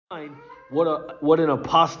what an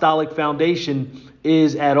apostolic foundation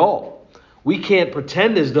is at all. We can't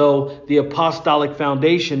pretend as though the apostolic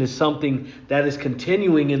foundation is something that is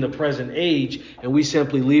continuing in the present age, and we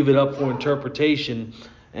simply leave it up for interpretation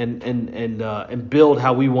and build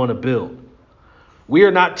how we want to build. We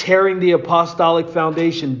are not tearing the apostolic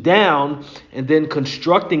foundation down and then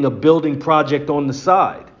constructing a building project on the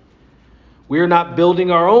side. We are not building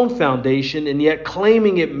our own foundation and yet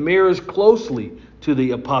claiming it mirrors closely to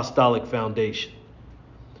the apostolic foundation.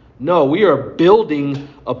 No, we are building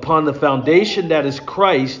upon the foundation that is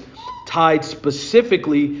Christ, tied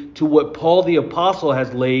specifically to what Paul the Apostle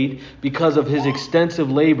has laid because of his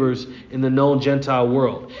extensive labors in the known Gentile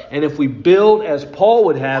world. And if we build as Paul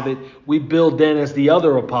would have it, we build then as the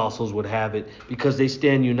other apostles would have it because they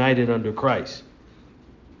stand united under Christ.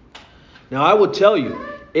 Now, I would tell you,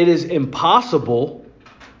 it is impossible,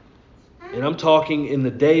 and I'm talking in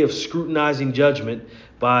the day of scrutinizing judgment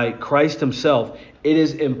by Christ himself, it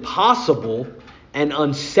is impossible and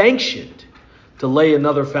unsanctioned to lay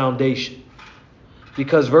another foundation.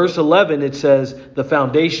 Because verse 11, it says the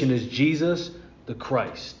foundation is Jesus the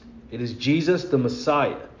Christ. It is Jesus the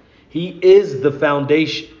Messiah. He is the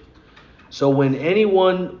foundation. So when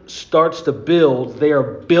anyone starts to build, they are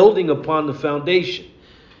building upon the foundation.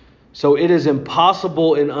 So it is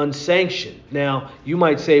impossible and unsanctioned. Now, you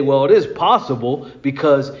might say, well, it is possible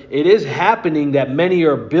because it is happening that many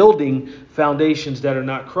are building foundations that are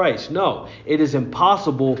not Christ. No, it is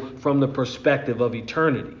impossible from the perspective of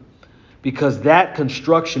eternity because that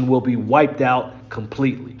construction will be wiped out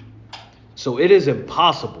completely. So it is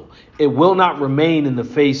impossible. It will not remain in the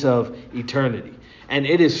face of eternity. And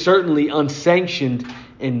it is certainly unsanctioned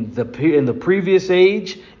in the previous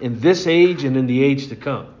age, in this age, and in the age to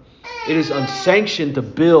come. It is unsanctioned to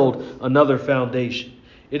build another foundation.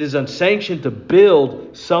 It is unsanctioned to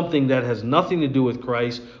build something that has nothing to do with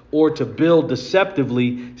Christ or to build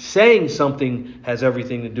deceptively saying something has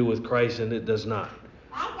everything to do with Christ and it does not.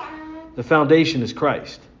 The foundation is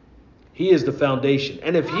Christ. He is the foundation.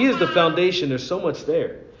 And if he is the foundation, there's so much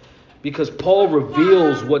there. Because Paul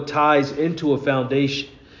reveals what ties into a foundation.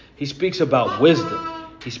 He speaks about wisdom.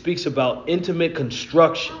 He speaks about intimate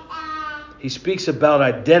construction. He speaks about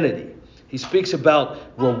identity. He speaks about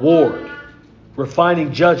reward,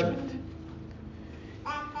 refining judgment.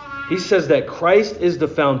 He says that Christ is the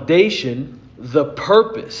foundation, the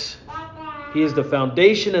purpose. He is the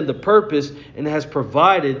foundation and the purpose and has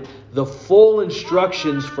provided the full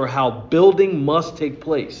instructions for how building must take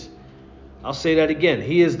place. I'll say that again.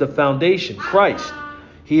 He is the foundation, Christ.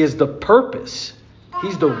 He is the purpose.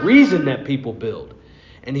 He's the reason that people build.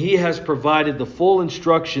 And he has provided the full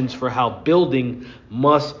instructions for how building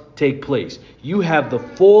must take place. You have the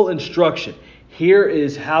full instruction. Here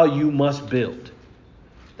is how you must build.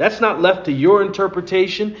 That's not left to your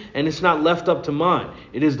interpretation, and it's not left up to mine.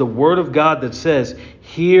 It is the word of God that says,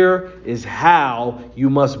 here is how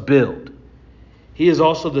you must build. He is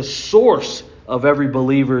also the source of every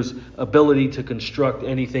believer's ability to construct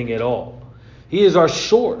anything at all. He is our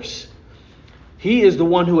source. He is the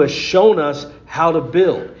one who has shown us how to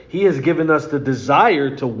build. He has given us the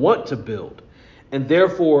desire to want to build. And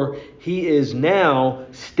therefore, he is now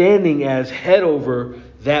standing as head over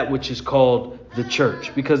that which is called the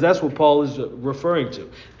church. Because that's what Paul is referring to.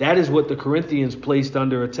 That is what the Corinthians placed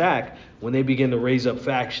under attack when they begin to raise up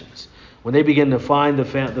factions. When they begin to find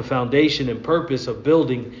the foundation and purpose of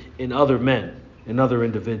building in other men, in other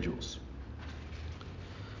individuals.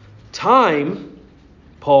 Time,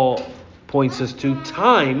 Paul points us to,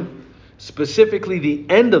 time, specifically the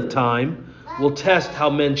end of time, will test how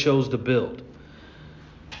men chose to build.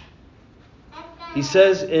 He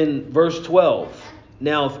says in verse 12,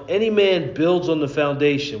 now if any man builds on the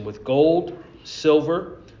foundation with gold,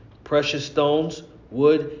 silver, precious stones,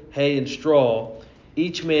 wood, hay, and straw,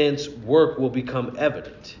 each man's work will become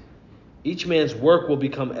evident. Each man's work will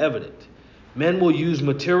become evident. Men will use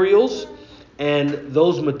materials, and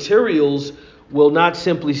those materials will not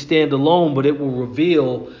simply stand alone, but it will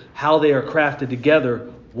reveal how they are crafted together,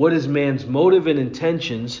 what is man's motive and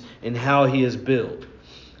intentions, and how he is built.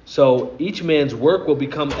 So each man's work will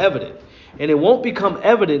become evident. And it won't become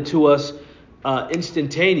evident to us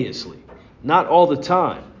instantaneously, not all the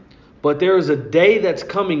time. But there is a day that's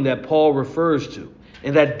coming that Paul refers to.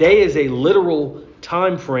 And that day is a literal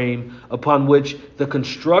time frame upon which the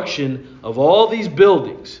construction of all these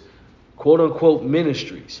buildings, quote unquote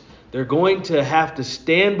ministries, they're going to have to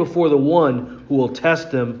stand before the one who will test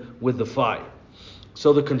them with the fire.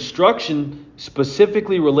 So the construction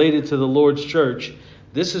specifically related to the Lord's church,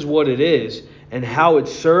 this is what it is and how it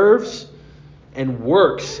serves and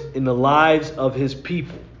works in the lives of his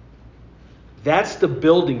people. That's the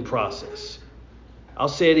building process. I'll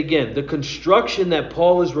say it again. The construction that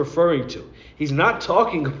Paul is referring to, he's not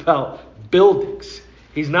talking about buildings.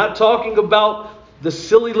 He's not talking about the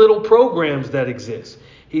silly little programs that exist.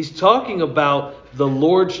 He's talking about the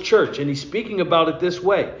Lord's church, and he's speaking about it this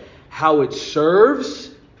way: how it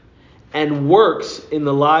serves and works in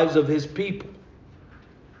the lives of his people.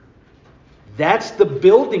 That's the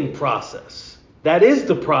building process. That is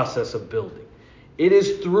the process of building. It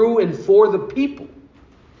is through and for the people.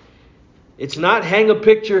 It's not hang a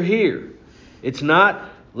picture here. It's not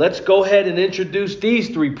let's go ahead and introduce these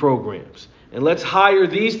 3 programs and let's hire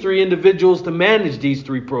these 3 individuals to manage these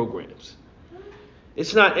 3 programs.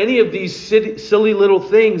 It's not any of these silly little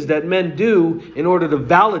things that men do in order to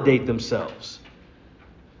validate themselves.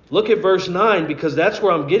 Look at verse 9, because that's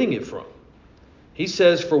where I'm getting it from. He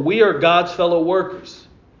says, "For we are God's fellow workers.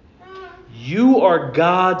 You are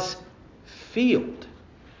God's field,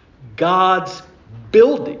 God's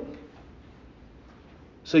building."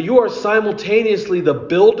 So you are simultaneously the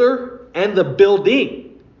builder and the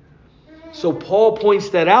building. So Paul points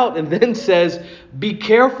that out and then says, be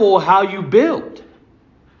careful how you build.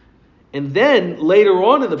 And then later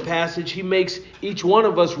on in the passage, he makes each one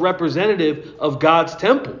of us representative of God's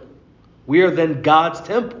temple. We are then God's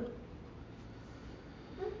temple.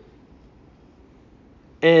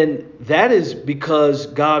 And that is because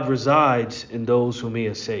God resides in those whom he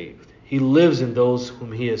has saved. He lives in those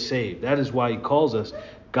whom he has saved. That is why he calls us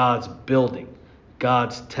God's building,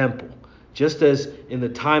 God's temple. Just as in the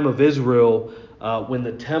time of Israel, when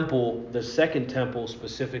the temple, the second temple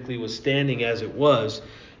specifically, was standing as it was,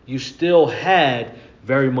 you still had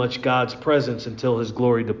very much God's presence until his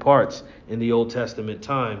glory departs in the Old Testament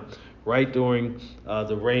time, right during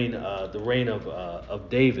the reign of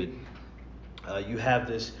David. You have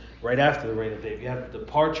this right after the reign of David. You have the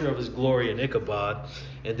departure of his glory in Ichabod,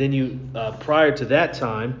 and then you prior to that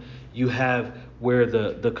time, you have where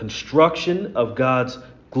the construction of God's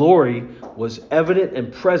glory was evident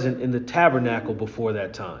and present in the tabernacle before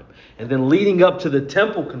that time. And then leading up to the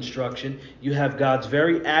temple construction, you have God's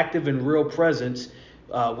very active and real presence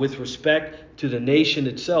with respect to the nation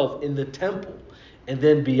itself in the temple. And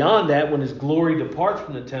then beyond that, when his glory departs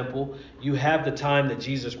from the temple, you have the time that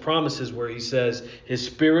Jesus promises where he says his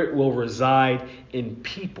spirit will reside in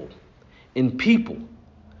people. In people.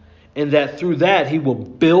 And that through that he will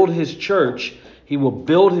build his church. He will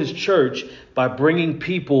build his church by bringing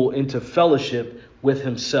people into fellowship with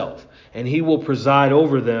himself. And he will preside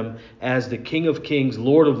over them as the King of Kings,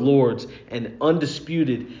 Lord of Lords, and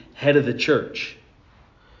undisputed head of the church.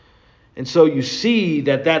 And so you see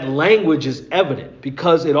that language is evident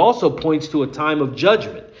because it also points to a time of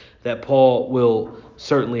judgment that Paul will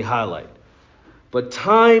certainly highlight. But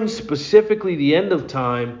time, specifically the end of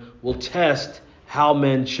time, will test how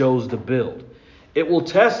men chose to build. It will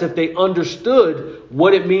test if they understood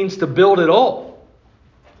what it means to build at all.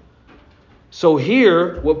 So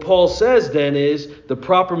here, what Paul says then is the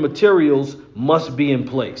proper materials must be in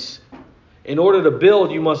place. In order to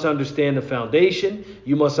build, you must understand the foundation,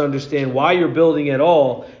 you must understand why you're building at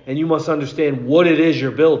all, and you must understand what it is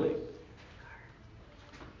you're building.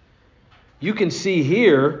 You can see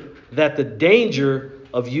here that the danger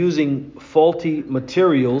of using faulty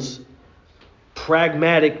materials,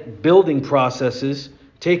 pragmatic building processes,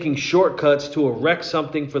 taking shortcuts to erect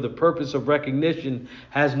something for the purpose of recognition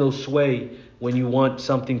has no sway when you want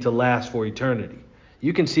something to last for eternity.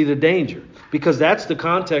 You can see the danger because that's the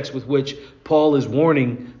context with which Paul is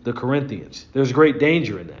warning the Corinthians. There's great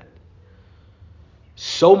danger in that.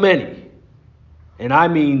 So many, and I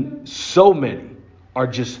mean so many, are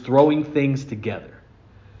just throwing things together.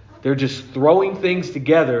 They're just throwing things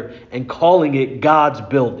together and calling it God's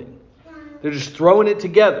building. They're just throwing it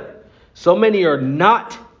together. So many are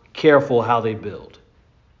not careful how they build.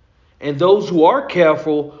 And those who are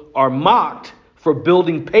careful are mocked for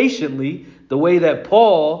building patiently the way that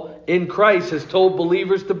Paul in Christ has told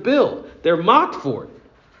believers to build. They're mocked for it.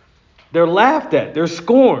 They're laughed at. They're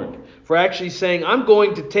scorned for actually saying, I'm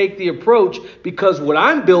going to take the approach because what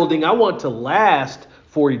I'm building, I want to last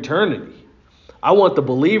for eternity. I want the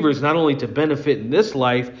believers not only to benefit in this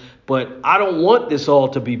life, but I don't want this all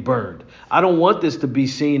to be burned. I don't want this to be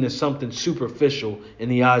seen as something superficial in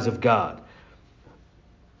the eyes of God.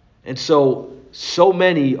 And so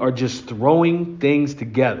many are just throwing things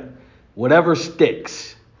together, whatever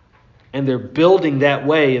sticks. And they're building that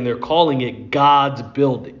way, and they're calling it God's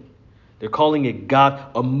building. They're calling it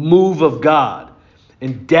God, a move of God,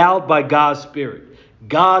 endowed by God's Spirit.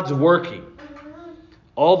 God's working.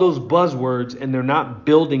 All those buzzwords, and they're not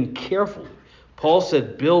building carefully. Paul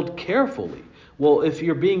said, build carefully. Well, if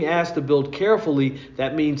you're being asked to build carefully,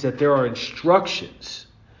 that means that there are instructions,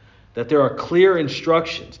 that there are clear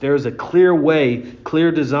instructions. There is a clear way,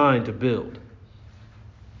 clear design to build.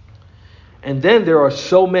 And then there are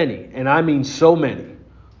so many, and I mean so many,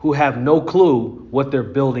 who have no clue what they're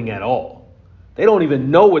building at all. They don't even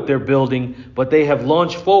know what they're building, but they have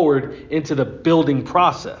launched forward into the building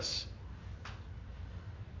process.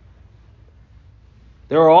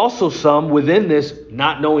 There are also some within this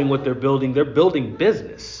not knowing what they're building. They're building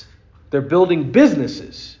business. They're building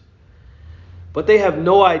businesses. But they have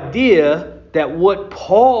no idea that what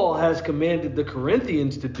Paul has commanded the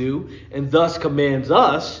Corinthians to do, and thus commands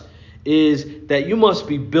us, is that you must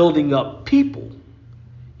be building up people.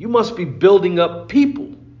 You must be building up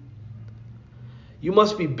people. You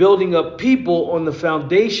must be building up people on the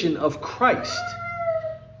foundation of Christ.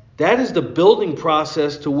 That is the building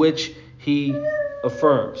process to which he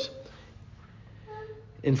affirms.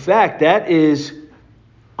 In fact, that is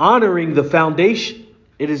honoring the foundation.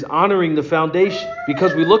 It is honoring the foundation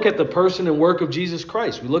because we look at the person and work of Jesus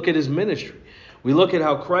Christ. We look at his ministry. We look at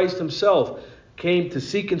how Christ himself came to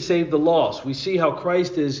seek and save the lost. We see how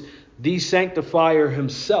Christ is the sanctifier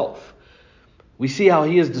himself. We see how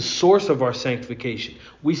he is the source of our sanctification.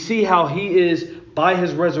 We see how he is, by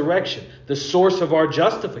his resurrection, the source of our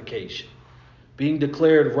justification, being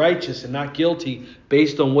declared righteous and not guilty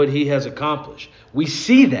based on what he has accomplished. We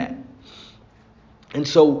see that. And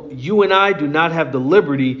so you and I do not have the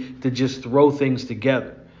liberty to just throw things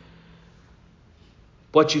together.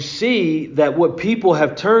 But you see that what people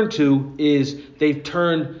have turned to is they've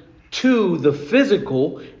turned to the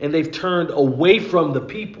physical and they've turned away from the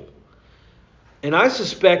people. And I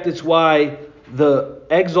suspect it's why the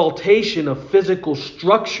exaltation of physical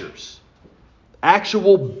structures,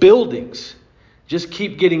 actual buildings, just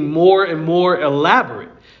keep getting more and more elaborate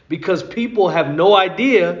because people have no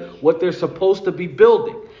idea what they're supposed to be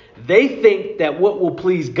building. They think that what will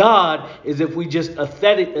please God is if we just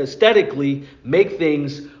aesthetically make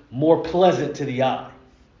things more pleasant to the eye.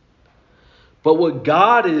 But what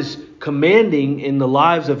God is commanding in the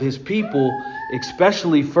lives of his people,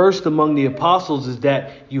 especially first among the apostles, is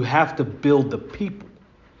that you have to build the people.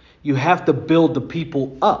 You have to build the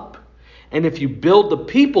people up. And if you build the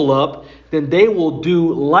people up, then they will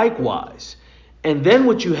do likewise. And then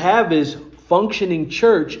what you have is functioning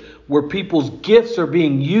church where people's gifts are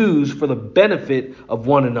being used for the benefit of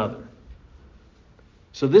one another.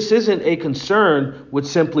 So this isn't a concern with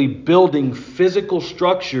simply building physical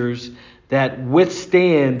structures that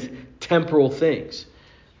withstand temporal things.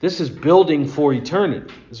 This is building for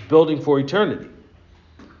eternity. It's building for eternity.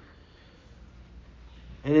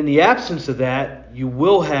 And in the absence of that, you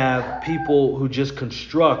will have people who just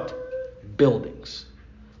construct buildings.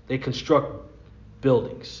 They construct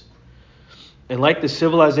buildings. And like the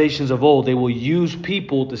civilizations of old, they will use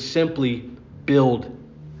people to simply build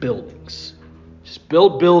buildings. Just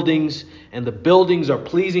build buildings, and the buildings are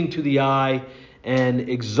pleasing to the eye and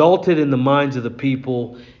exalted in the minds of the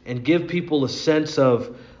people and give people a sense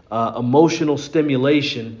of emotional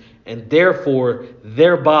stimulation, and therefore,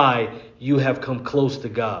 thereby, you have come close to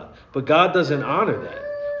God. But God doesn't honor that.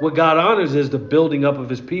 What God honors is the building up of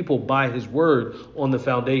his people by his word on the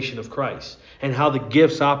foundation of Christ and how the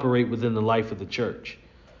gifts operate within the life of the church.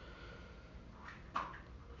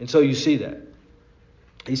 And so you see that.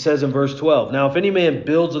 He says in verse 12, "Now if any man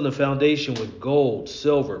builds on the foundation with gold,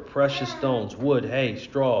 silver, precious stones, wood, hay,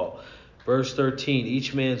 straw." Verse 13,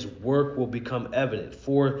 "Each man's work will become evident,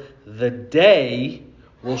 for the day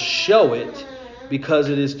will show it, because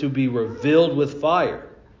it is to be revealed with fire.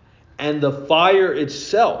 And the fire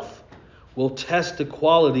itself will test the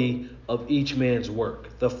quality of each man's work."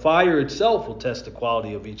 The fire itself will test the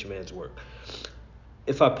quality of each man's work.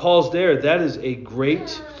 If I pause there, that is a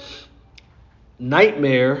great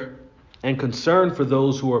nightmare and concern for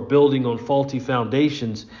those who are building on faulty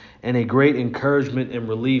foundations, and a great encouragement and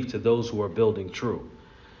relief to those who are building true.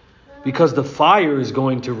 Because the fire is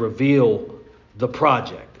going to reveal the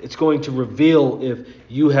project. It's going to reveal if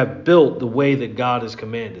you have built the way that God has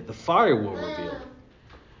commanded. The fire will reveal it.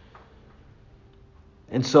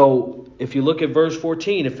 And so, if you look at verse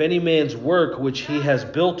 14, "If any man's work which he has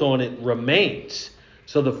built on it remains."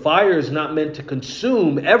 So the fire is not meant to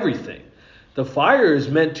consume everything. The fire is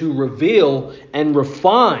meant to reveal and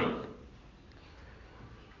refine.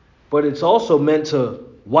 But it's also meant to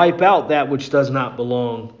wipe out that which does not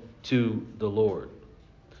belong to the Lord.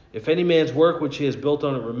 "If any man's work which he has built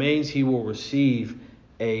on it remains, he will receive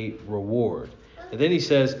a reward." And then he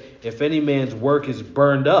says, "If any man's work is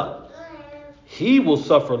burned up, he will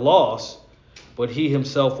suffer loss, but he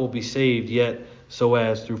himself will be saved, yet so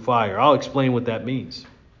as through fire." I'll explain what that means.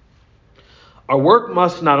 Our work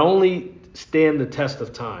must not only stand the test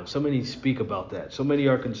of time. So many speak about that. So many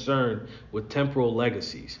are concerned with temporal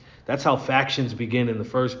legacies. That's how factions begin in the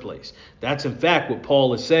first place. That's in fact what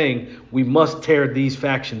Paul is saying. We must tear these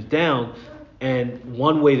factions down. And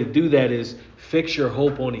one way to do that is fix your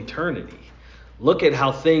hope on eternity. Look at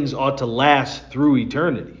how things ought to last through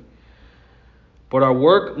eternity. But our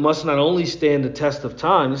work must not only stand the test of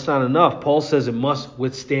time. It's not enough. Paul says it must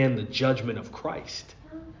withstand the judgment of Christ.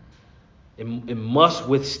 It must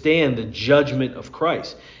withstand the judgment of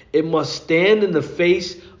Christ. It must stand in the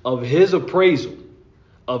face of his appraisal.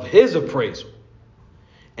 And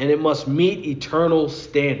it must meet eternal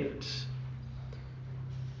standards.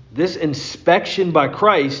 This inspection by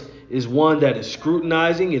Christ is one that is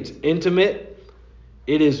scrutinizing, it's intimate,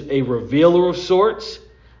 it is a revealer of sorts,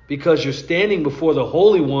 because you're standing before the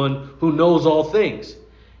Holy One who knows all things.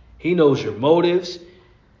 He knows your motives,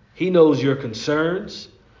 he knows your concerns,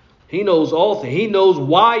 he knows all things. He knows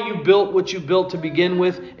why you built what you built to begin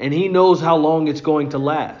with, and he knows how long it's going to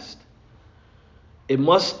last. It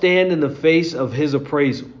must stand in the face of his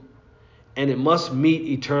appraisal, and it must meet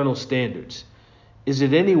eternal standards. Is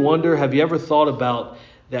it any wonder, have you ever thought about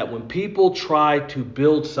that when people try to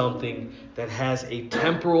build something that has a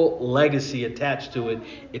temporal legacy attached to it,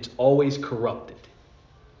 it's always corrupted.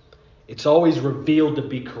 It's always revealed to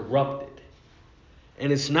be corrupted.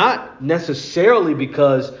 And it's not necessarily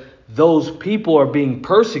because those people are being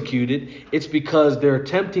persecuted, it's because they're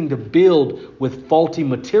attempting to build with faulty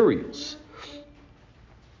materials.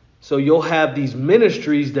 So you'll have these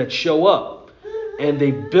ministries that show up and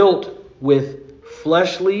they built with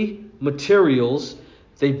fleshly materials.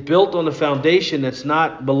 They built on a foundation that's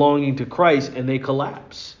not belonging to Christ, and they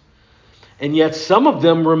collapse. And yet some of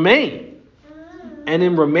them remain. And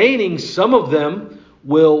in remaining, some of them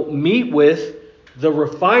will meet with the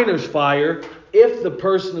refiner's fire if the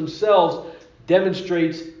person themselves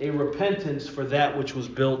demonstrates a repentance for that which was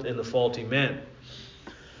built in the faulty manner.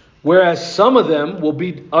 Whereas some of them will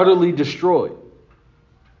be utterly destroyed.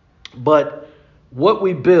 But what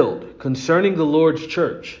we build concerning the Lord's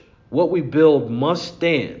church, what we build must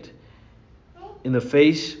stand in the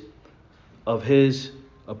face of his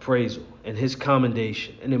appraisal and his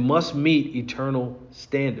commendation. And it must meet eternal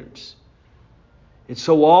standards. It's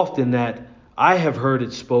so often that I have heard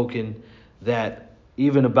it spoken that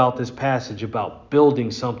even about this passage, about building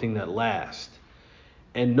something that lasts.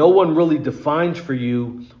 And no one really defines for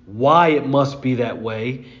you why it must be that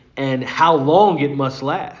way and how long it must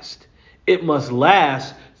last. It must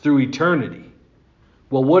last through eternity.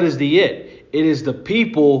 Well, what is the it? It is the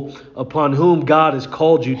people upon whom God has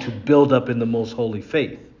called you to build up in the most holy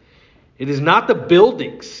faith. It is not the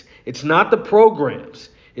buildings. It's not the programs.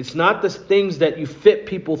 It's not the things that you fit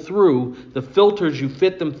people through, the filters you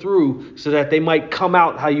fit them through so that they might come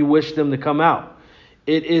out how you wish them to come out.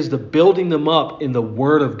 It is the building them up in the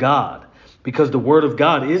Word of God, because the Word of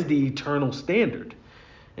God is the eternal standard.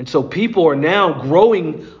 And so people are now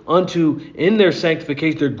growing in their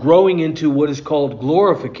sanctification, they're growing into what is called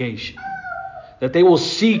glorification. That they will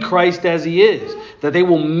see Christ as he is, that they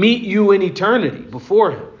will meet you in eternity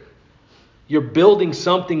before him. You're building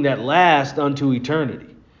something that lasts unto eternity.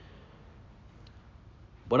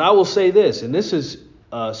 But I will say this, and this is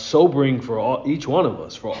sobering for each one of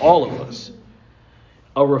us, for all of us.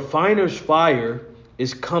 A refiner's fire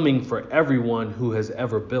is coming for everyone who has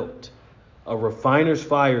ever built. A refiner's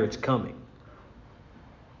fire is coming.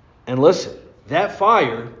 And listen, that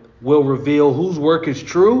fire will reveal whose work is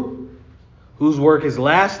true, whose work is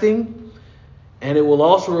lasting, and it will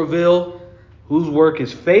also reveal whose work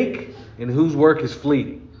is fake and whose work is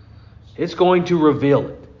fleeting. It's going to reveal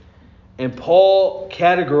it. And Paul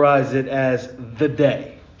categorized it as the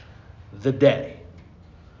day. The day.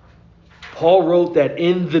 Paul wrote that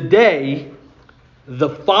in the day, the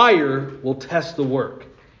fire will test the work.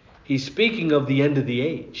 He's speaking of the end of the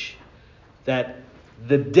age. That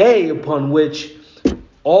the day upon which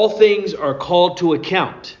all things are called to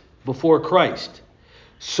account before Christ,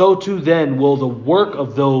 so too then will the work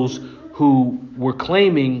of those who were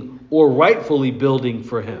claiming or rightfully building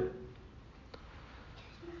for him.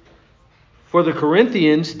 For the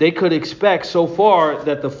Corinthians, they could expect so far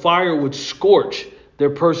that the fire would scorch their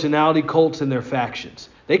personality cults and their factions.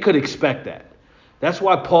 They could expect that. That's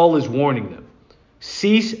why Paul is warning them.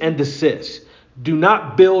 Cease and desist. Do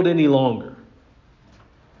not build any longer.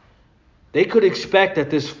 They could expect that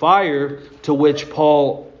this fire to which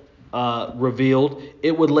Paul revealed,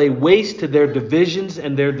 it would lay waste to their divisions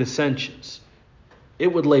and their dissensions.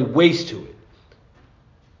 It would lay waste to it.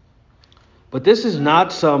 But this is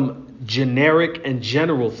not some generic and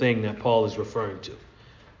general thing that Paul is referring to.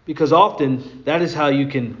 Because often that is how you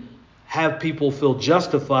can have people feel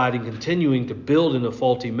justified in continuing to build in a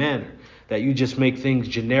faulty manner, that you just make things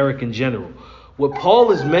generic and general. What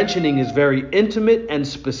Paul is mentioning is very intimate and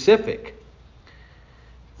specific.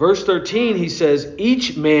 Verse 13, he says,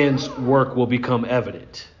 each man's work will become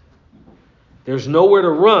evident. There's nowhere to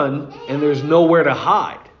run and there's nowhere to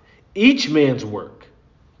hide. Each man's work.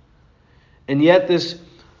 And yet this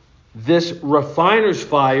refiner's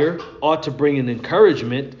fire ought to bring an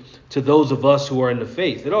encouragement to those of us who are in the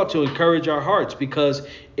faith. It ought to encourage our hearts because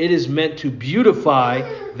it is meant to beautify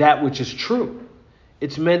that which is true.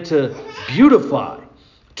 It's meant to beautify,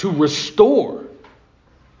 to restore.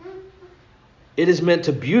 It is meant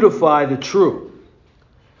to beautify the true.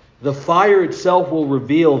 The fire itself will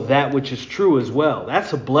reveal that which is true as well.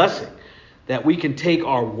 That's a blessing, that we can take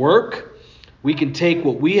our work, we can take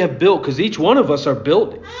what we have built, because each one of us are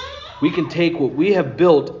building. We can take what we have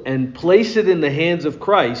built and place it in the hands of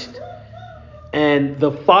Christ, and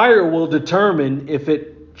the fire will determine if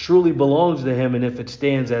it truly belongs to him and if it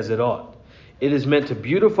stands as it ought. It is meant to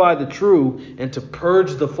beautify the true and to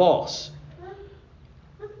purge the false.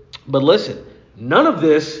 But listen, none of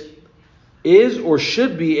this is or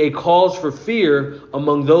should be a cause for fear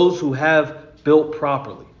among those who have built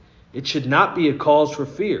properly. It should not be a cause for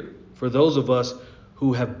fear for those of us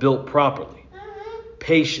who have built properly,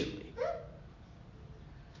 patiently.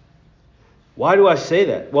 Why do I say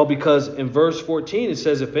that? Well, because in verse 14 it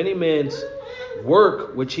says, if any man's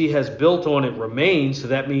work which he has built on it remains, so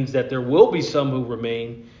that means that there will be some who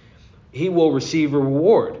remain, he will receive a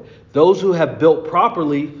reward. Those who have built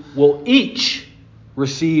properly will each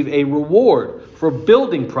receive a reward for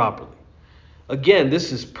building properly. Again,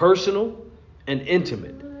 this is personal and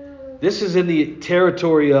intimate. This is in the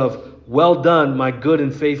territory of, well done, my good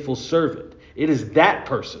and faithful servant. It is that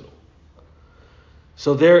personal.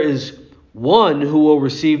 So there is one who will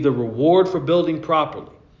receive the reward for building properly.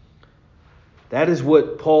 That is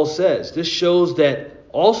what Paul says. This shows that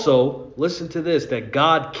also, listen to this, that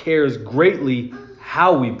God cares greatly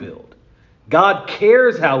how we build. God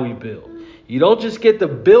cares how we build. You don't just get to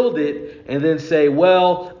build it and then say,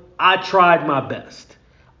 well, I tried my best.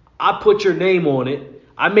 I put your name on it.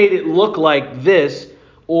 I made it look like this.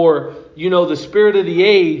 Or, the spirit of the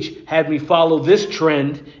age had me follow this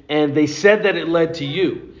trend and they said that it led to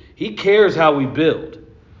you. He cares how we build.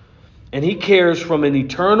 And he cares from an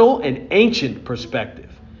eternal and ancient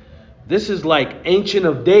perspective. This is like Ancient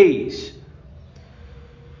of Days.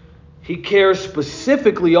 He cares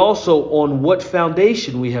specifically also on what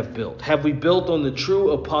foundation we have built. Have we built on the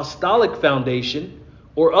true apostolic foundation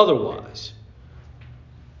or otherwise?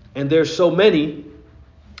 And there's so many,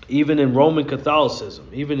 even in Roman Catholicism,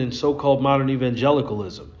 even in so-called modern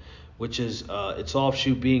evangelicalism, which is its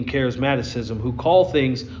offshoot being charismaticism, who call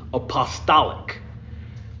things apostolic.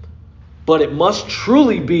 But it must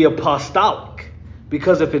truly be apostolic,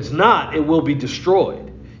 because if it's not, it will be destroyed.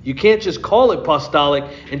 You can't just call it apostolic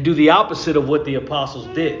and do the opposite of what the apostles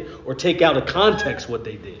did, or take out of context what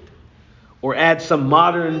they did, or add some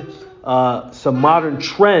modern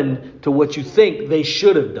trend to what you think they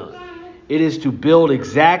should have done. It is to build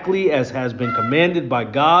exactly as has been commanded by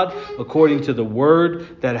God, according to the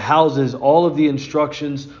word that houses all of the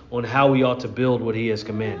instructions on how we ought to build what he has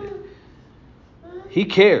commanded. He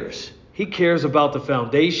cares. He cares about the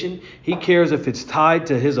foundation. He cares if it's tied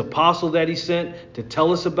to his apostle that he sent to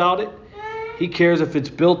tell us about it. He cares if it's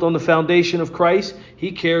built on the foundation of Christ.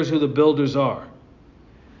 He cares who the builders are.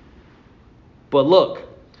 But look,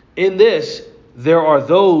 in this, there are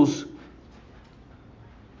builders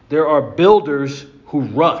who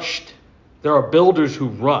rushed. There are builders who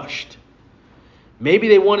rushed. Maybe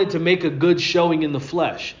they wanted to make a good showing in the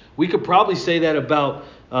flesh. We could probably say that about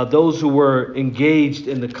those who were engaged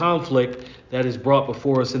in the conflict that is brought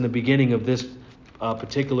before us in the beginning of this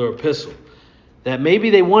particular epistle. That maybe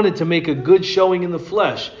they wanted to make a good showing in the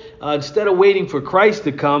flesh. Instead of waiting for Christ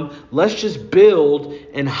to come, let's just build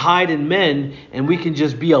and hide in men, and we can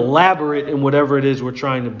just be elaborate in whatever it is we're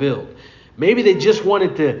trying to build. Maybe they just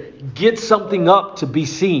wanted to get something up to be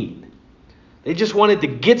seen. They just wanted to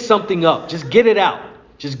get something up. Just get it out.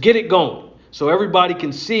 Just get it going, so everybody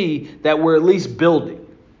can see that we're at least building.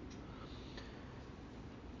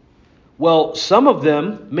 Well, some of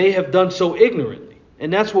them may have done so ignorantly.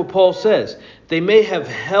 And that's what Paul says. They may have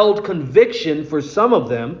held conviction for some of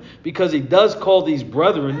them, because he does call these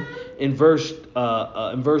brethren in verse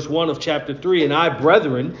 1 of chapter 3. And I,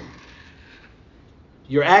 brethren,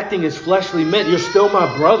 you're acting as fleshly men. You're still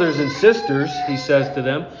my brothers and sisters, he says to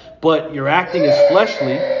them, but you're acting as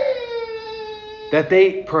fleshly. That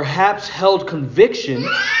they perhaps held conviction,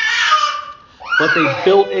 but they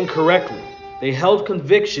built incorrectly. They held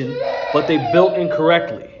conviction, but they built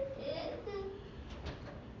incorrectly.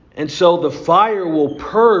 And so the fire will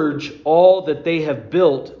purge all that they have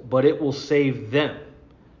built, but it will save them.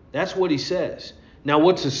 That's what he says. Now,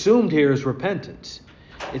 what's assumed here is repentance.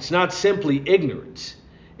 It's not simply ignorance.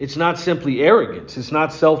 It's not simply arrogance. It's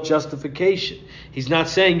not self-justification. He's not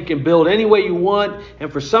saying you can build any way you want,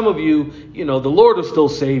 and for some of you, the Lord will still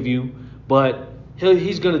save you, but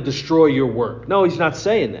he's going to destroy your work. No, he's not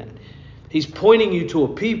saying that. He's pointing you to a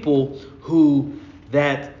people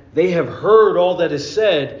that they have heard all that is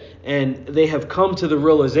said, and they have come to the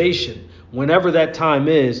realization, whenever that time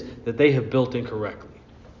is, that they have built incorrectly.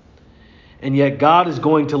 And yet God is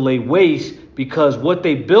going to lay waste because what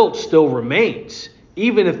they built still remains,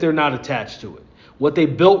 even if they're not attached to it. What they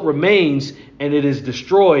built remains, and it is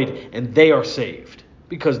destroyed, and they are saved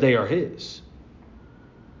because they are his.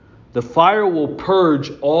 The fire will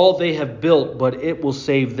purge all they have built, but it will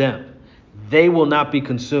save them. They will not be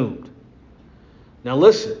consumed. Now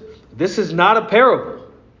listen, this is not a parable.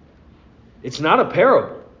 It's not a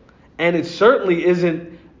parable. And it certainly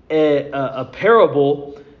isn't a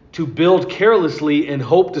parable to build carelessly and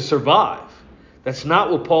hope to survive. That's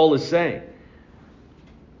not what Paul is saying.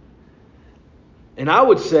 And I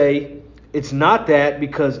would say it's not that,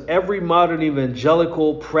 because every modern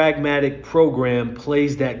evangelical pragmatic program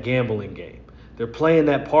plays that gambling game. They're playing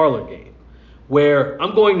that parlor game where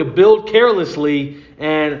I'm going to build carelessly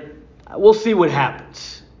and we'll see what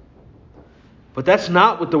happens. But that's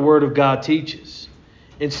not what the Word of God teaches.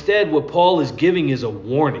 Instead, what Paul is giving is a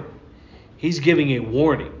warning. He's giving a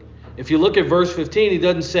warning. If you look at verse 15, he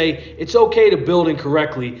doesn't say it's okay to build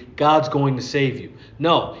incorrectly, God's going to save you.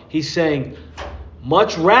 No, he's saying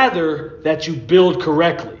much rather that you build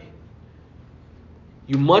correctly.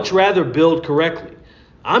 You much rather build correctly.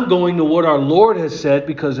 I'm going to what our Lord has said,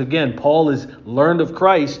 because again, Paul has learned of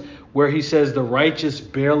Christ, where he says the righteous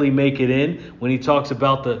barely make it in. When he talks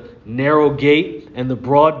about the narrow gate and the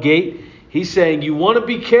broad gate, he's saying you want to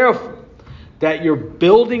be careful that you're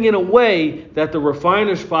building in a way that the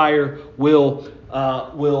refiner's fire will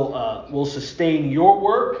sustain your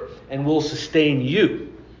work and will sustain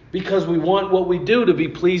you, because we want what we do to be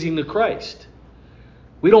pleasing to Christ.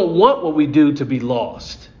 We don't want what we do to be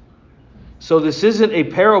lost. So this isn't a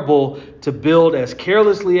parable to build as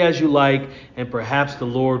carelessly as you like, and perhaps the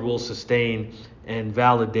Lord will sustain and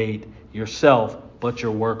validate yourself, but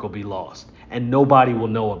your work will be lost and nobody will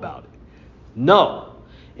know about it. No.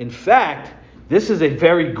 In fact, this is a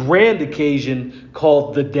very grand occasion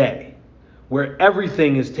called the day, where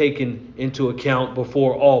everything is taken into account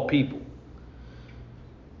before all people.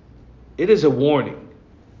 It is a warning.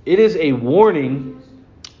 It is a warning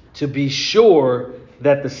to be sure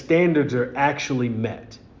that the standards are actually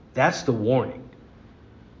met. That's the warning.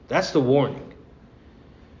 That's the warning.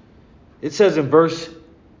 It says in verse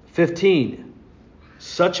 15,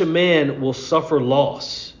 such a man will suffer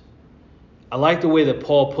loss. I like the way that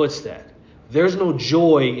Paul puts that. There's no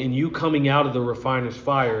joy in you coming out of the refiner's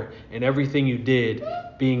fire and everything you did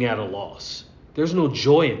being at a loss. There's no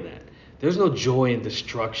joy in that. There's no joy in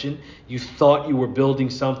destruction. You thought you were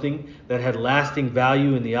building something that had lasting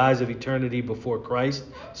value in the eyes of eternity before Christ,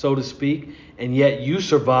 so to speak, and yet you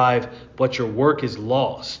survive, but your work is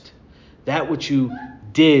lost. That which you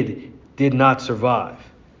did not survive.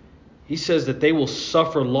 He says that they will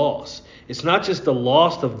suffer loss. It's not just the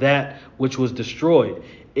loss of that which was destroyed.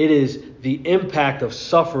 It is the impact of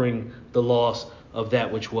suffering the loss of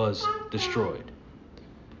that which was destroyed.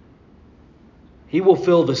 He will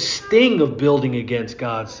feel the sting of building against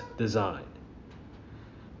God's design.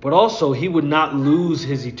 But also, he would not lose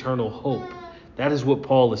his eternal hope. That is what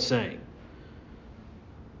Paul is saying.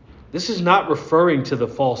 This is not referring to the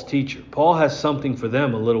false teacher. Paul has something for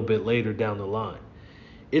them a little bit later down the line.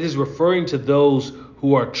 It is referring to those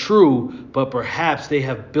who are true, but perhaps they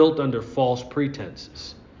have built under false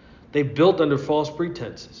pretenses. They've built under false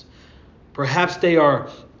pretenses. Perhaps they are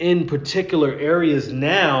in particular areas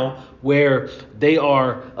now where they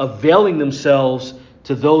are availing themselves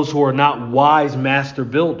to those who are not wise master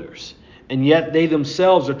builders. And yet they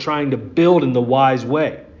themselves are trying to build in the wise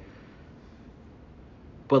way.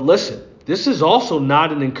 But listen, this is also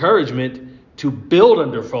not an encouragement to build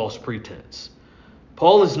under false pretense.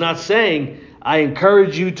 Paul is not saying, I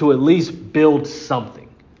encourage you to at least build something.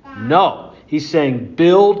 No. He's saying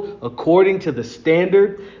build according to the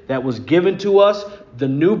standard that was given to us, the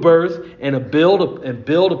new birth, and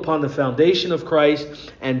build upon the foundation of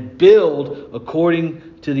Christ, and build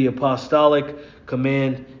according to the apostolic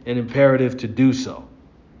command and imperative to do so.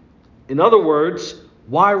 In other words,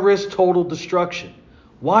 why risk total destruction?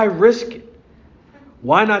 Why risk it?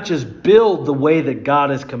 Why not just build the way that God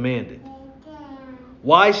has commanded?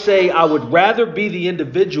 Why say I would rather be the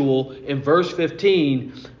individual in verse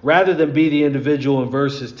 15 rather than be the individual in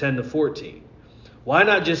verses 10 to 14? Why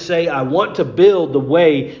not just say I want to build the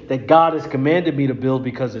way that God has commanded me to build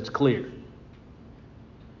because it's clear?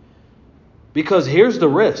 Because here's the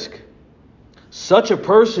risk. Such a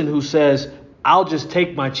person who says, I'll just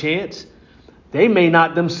take my chance, they may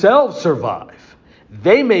not themselves survive.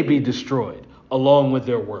 They may be destroyed along with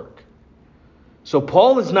their work. So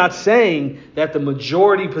Paul is not saying that the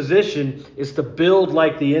majority position is to build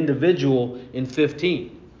like the individual in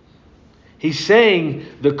 15. He's saying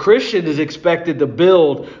the Christian is expected to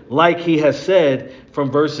build like he has said from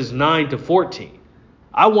verses 9 to 14.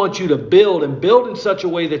 I want you to build and build in such a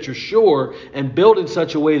way that you're sure and build in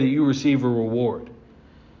such a way that you receive a reward.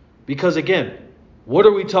 Because again, what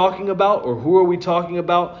are we talking about or who are we talking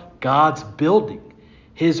about? God's building,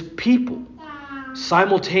 his people,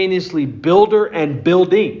 simultaneously builder and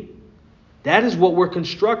building. That is what we're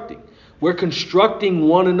constructing. We're constructing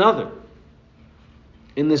one another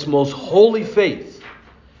in this most holy faith.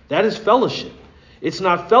 That is fellowship. It's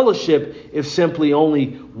not fellowship if simply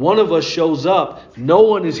only one of us shows up. No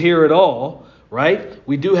one is here at all, right?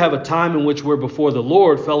 We do have a time in which we're before the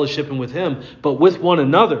Lord, fellowshipping with him, but with one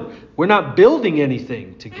another. We're not building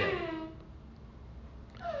anything together.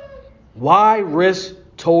 Why risk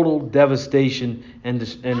total devastation and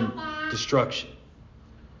destruction?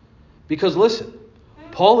 Because listen,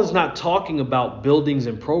 Paul is not talking about buildings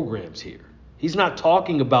and programs here. He's not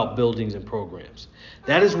talking about buildings and programs.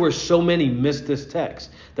 That is where so many miss this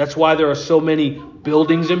text. That's why there are so many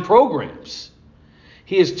buildings and programs.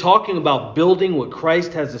 He is talking about building what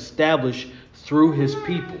Christ has established through his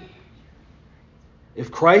people.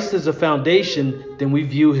 If Christ is a foundation, then we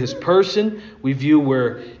view his person. We view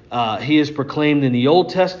where he is proclaimed in the Old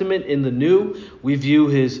Testament, in the New. We view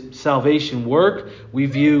his salvation work. We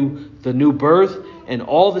view the new birth and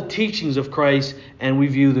all the teachings of Christ. And we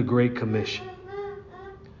view the Great Commission.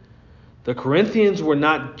 The Corinthians were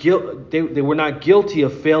not they were not guilty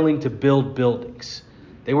of failing to build buildings.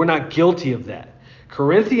 They were not guilty of that.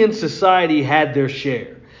 Corinthian society had their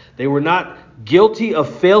share. They were not guilty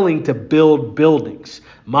of failing to build buildings.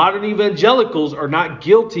 Modern evangelicals are not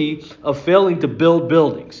guilty of failing to build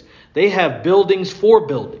buildings. They have buildings for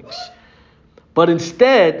buildings. But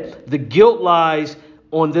instead, the guilt lies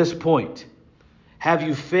on this point. Have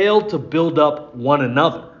you failed to build up one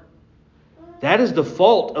another? That is the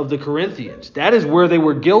fault of the Corinthians. That is where they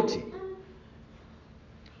were guilty.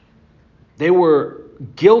 They were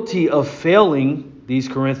guilty of failing, these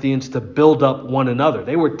Corinthians, to build up one another.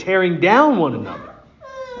 They were tearing down one another.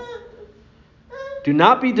 Do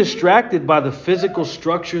not be distracted by the physical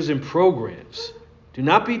structures and programs. Do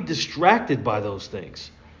not be distracted by those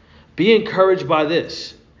things. Be encouraged by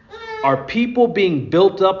this. Are people being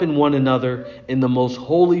built up in one another in the most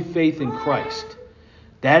holy faith in Christ?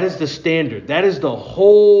 That is the standard. That is the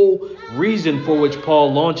whole reason for which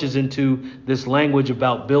Paul launches into this language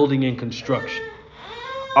about building and construction.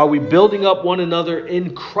 Are we building up one another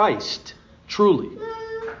in Christ, truly?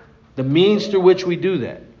 The means through which we do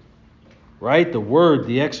that, right? The word,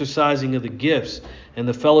 the exercising of the gifts, and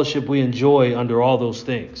the fellowship we enjoy under all those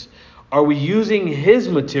things. Are we using his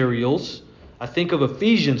materials? I think of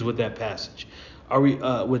Ephesians with that passage. Are we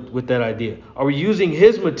with that idea? Are we using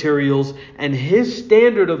his materials and his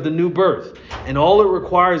standard of the new birth and all it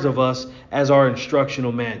requires of us as our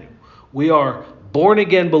instructional manual? We are born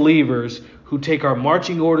again believers who take our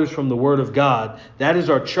marching orders from the Word of God. That is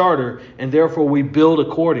our charter, and therefore we build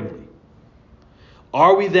accordingly.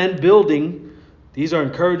 Are we then building? These are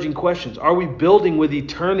encouraging questions. Are we building with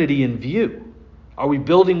eternity in view? Are we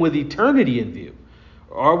building with eternity in view?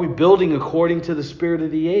 Or are we building according to the spirit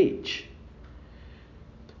of the age?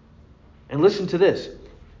 And listen to this.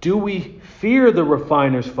 Do we fear the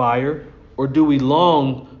refiner's fire, or do we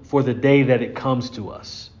long for the day that it comes to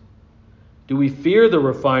us? Do we fear the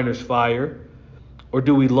refiner's fire, or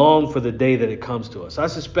do we long for the day that it comes to us? I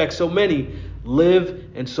suspect so many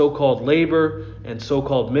live and so-called labor and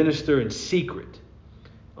so-called minister in secret.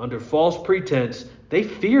 Under false pretense, they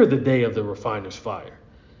fear the day of the refiner's fire.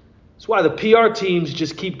 That's why the PR teams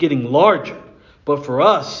just keep getting larger. But for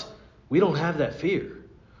us, we don't have that fear.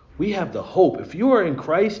 We have the hope. If you are in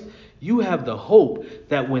Christ, you have the hope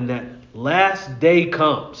that when that last day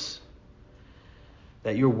comes,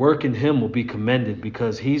 that your work in him will be commended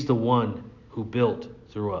because he's the one who built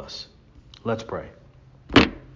through us. Let's pray.